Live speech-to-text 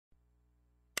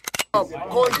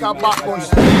Counter Backbush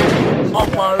TV. Up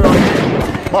and run.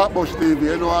 Backbush TV,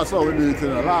 you know how we do it in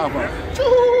the lava.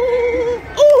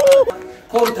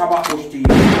 Counter Backbush TV.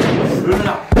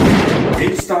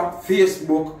 Insta,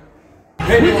 Facebook.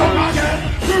 Anyone.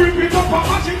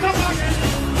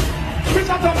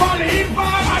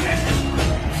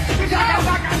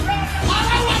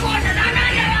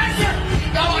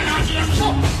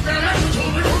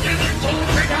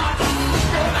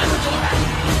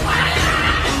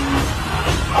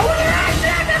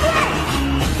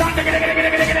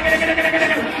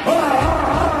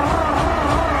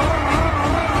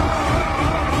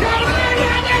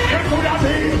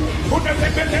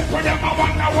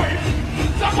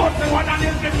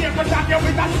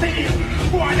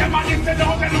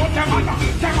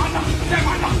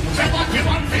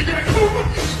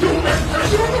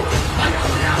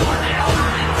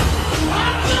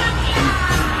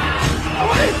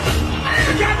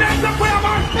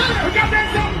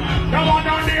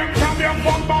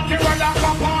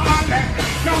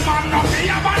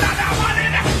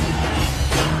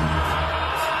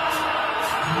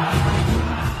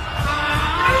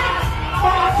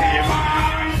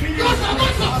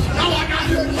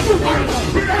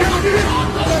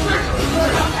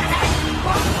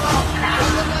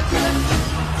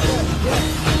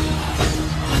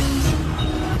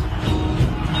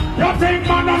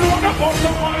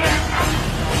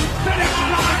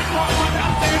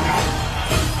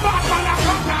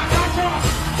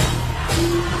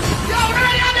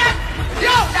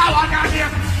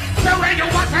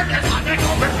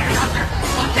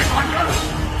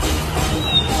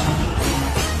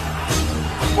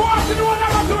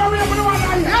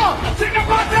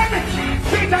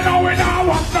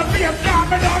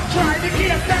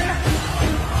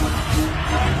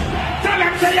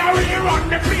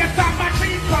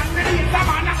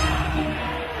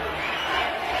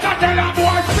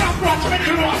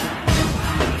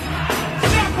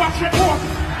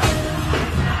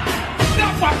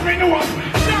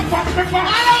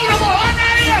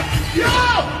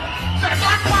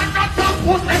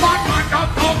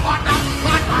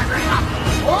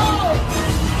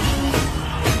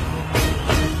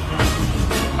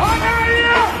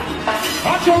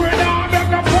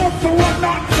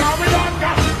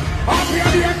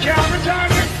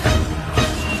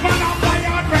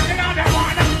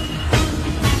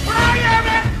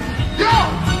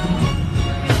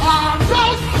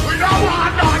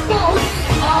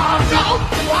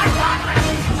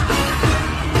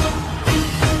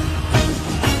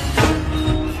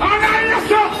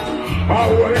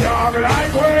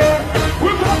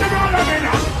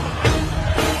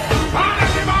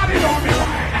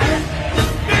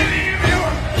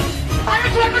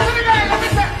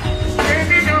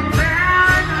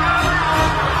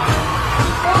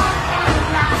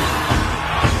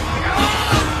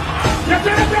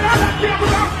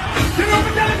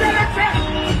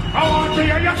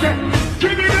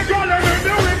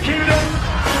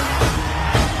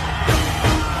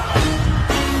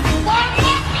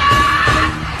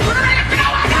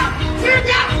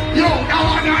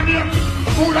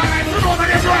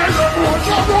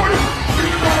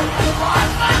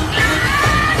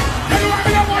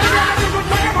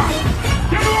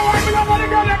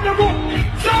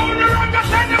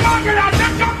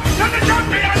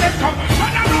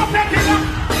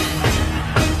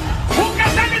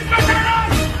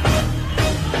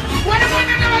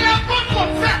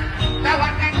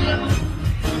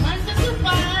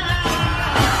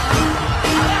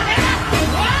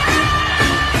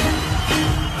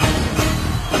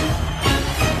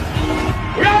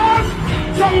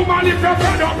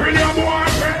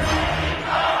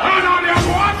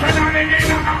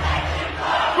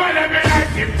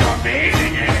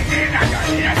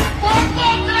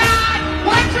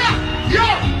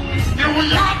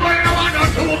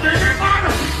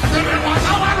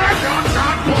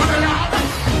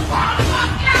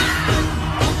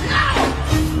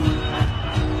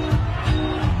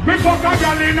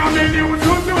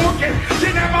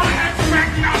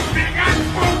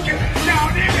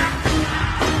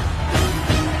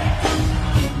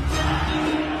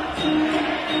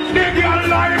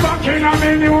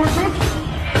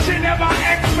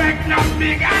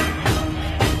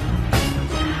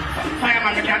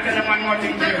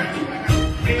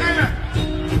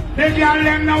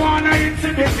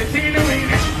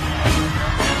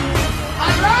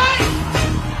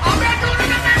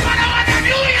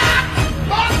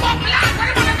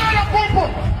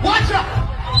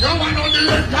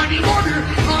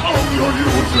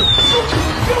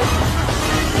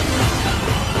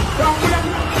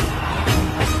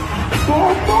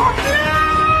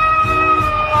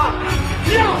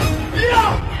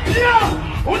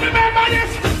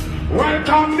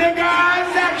 Welcome the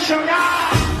girls and sugar.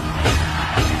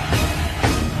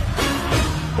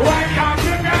 Welcome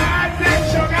the girls and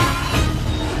sugar.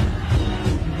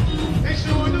 They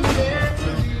shouldn't care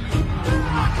for me.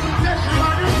 They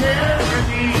shouldn't care for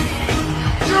me.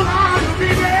 You want to be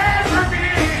there for me.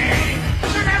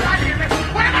 You never give it.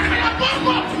 Whenever they have boom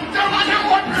boom, they want to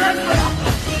want girls for them.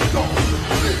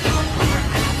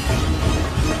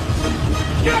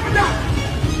 Give it up.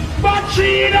 But she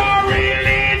don't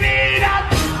really need it.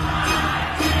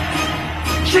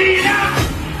 She don't.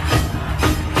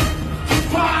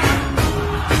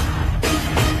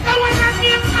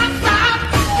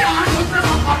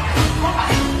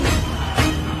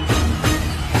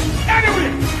 Anyway,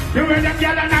 you were the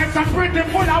girl nice and pretty,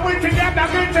 full of wit together,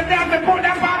 good to them, they put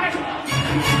them on it.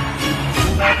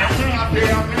 And I'm happy,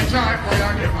 I'm in time for you,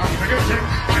 I'm finishing,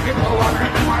 and the power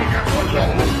and the mic and the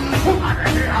low. I'm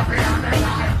happy, I'm in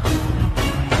time.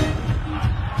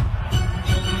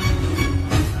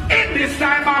 In this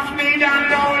time of need and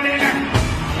loneliness,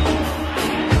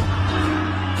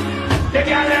 the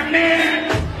girl left me.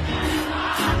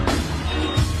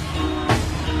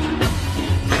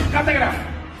 Now take it out.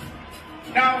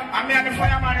 Now, I'm here the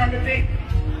fireman on the thing.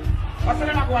 What's the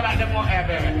name of what I do more air,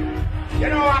 baby? You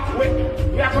know what?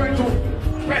 We are going to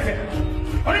press it.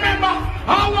 Remember,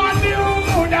 I want you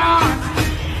to dance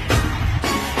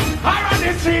around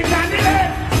the street and the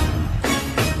lake.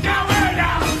 Now we're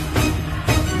down.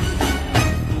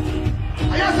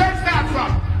 Are you saying start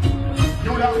from?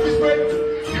 You love this bread.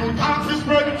 You talk this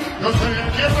bread. You say you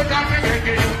give it down and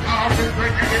you talk this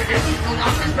bread. You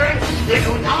talk this bread.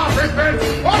 You talk this bread.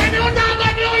 What did you talk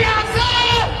when you young say?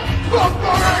 Go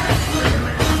for it.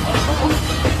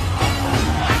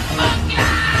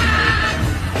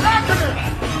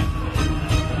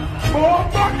 Oh,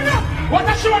 fuck it up. What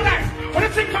a show nice. What a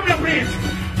thing from the place.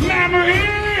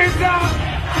 Memories.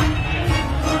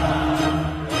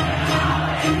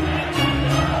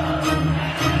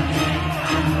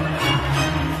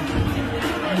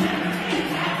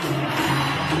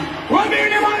 Well,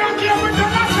 Beene, why don't you with the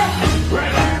nothing?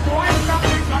 Well, that boy,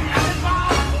 something from the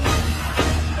bar.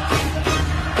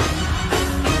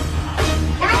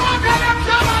 But I want to them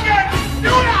some again.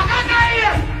 You know, I'm not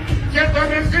here. Get to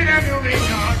the city and you be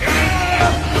done.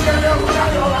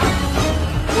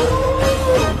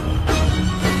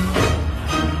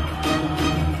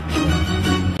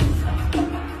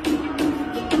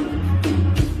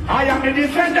 I am the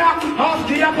defender of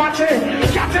the Apache.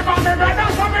 Got him on me, brother,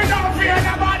 so me don't fear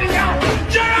nobody.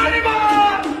 Geronimo!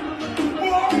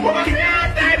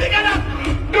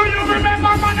 Do you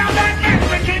remember man of that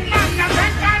Mexican man of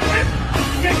that country?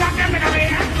 They got them in the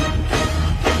hand.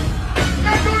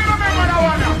 Now do you remember that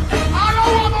one? I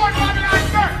don't want one man like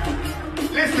that.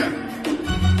 Listen.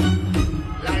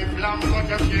 Lifelong but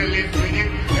you feel it with it.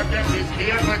 If there is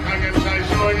here, but I can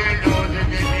show you know the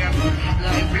name.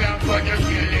 Lifelong but you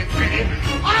feel it with it.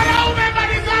 I don't remember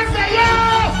this answer, yo!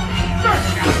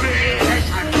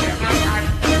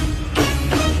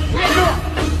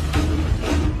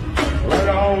 Well,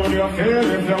 how would you feel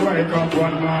if you wake up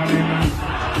one morning?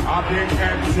 A big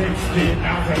M16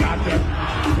 nothing at you.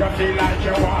 You feel like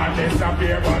you want to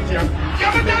disappear, but you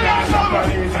because the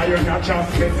police are you not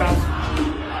justice.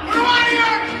 Who are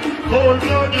you? Hold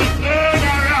you this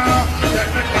murderer. Let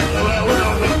me take you away.